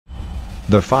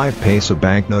The 5 peso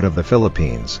banknote of the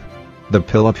Philippines. The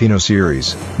Filipino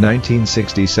series,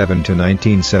 1967 to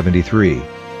 1973.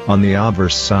 On the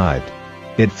obverse side,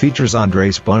 it features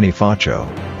Andres Bonifacio,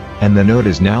 and the note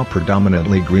is now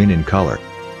predominantly green in color.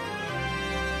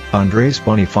 Andres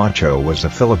Bonifacio was a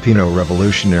Filipino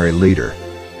revolutionary leader,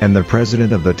 and the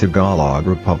president of the Tagalog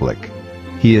Republic.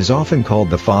 He is often called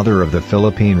the father of the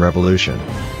Philippine Revolution.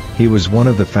 He was one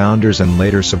of the founders and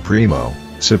later supreme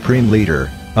leader,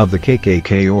 of the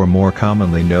KKK, or more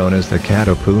commonly known as the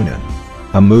Katipunan,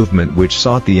 a movement which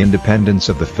sought the independence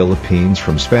of the Philippines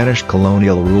from Spanish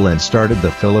colonial rule and started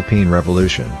the Philippine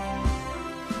Revolution.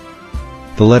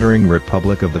 The lettering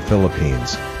Republic of the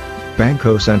Philippines,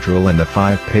 Bangko Sentral, and the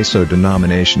 5 peso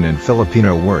denomination in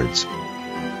Filipino words.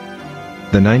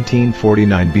 The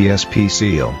 1949 BSP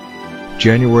seal.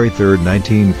 January 3,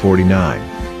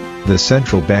 1949. The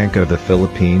Central Bank of the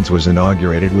Philippines was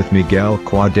inaugurated with Miguel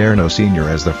Cuaderno Sr.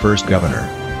 as the first governor.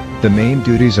 The main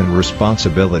duties and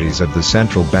responsibilities of the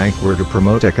central bank were to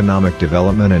promote economic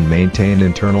development and maintain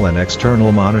internal and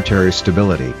external monetary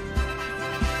stability.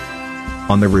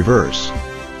 On the reverse,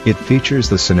 it features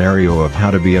the scenario of how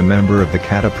to be a member of the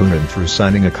Katipunan through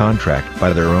signing a contract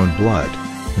by their own blood.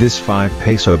 This 5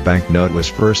 peso banknote was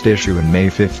first issued on May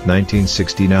 5,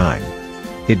 1969.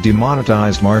 It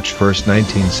demonetized March 1,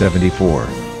 1974.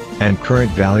 And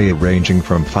current value ranging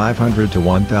from 500 to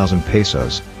 1,000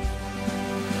 pesos.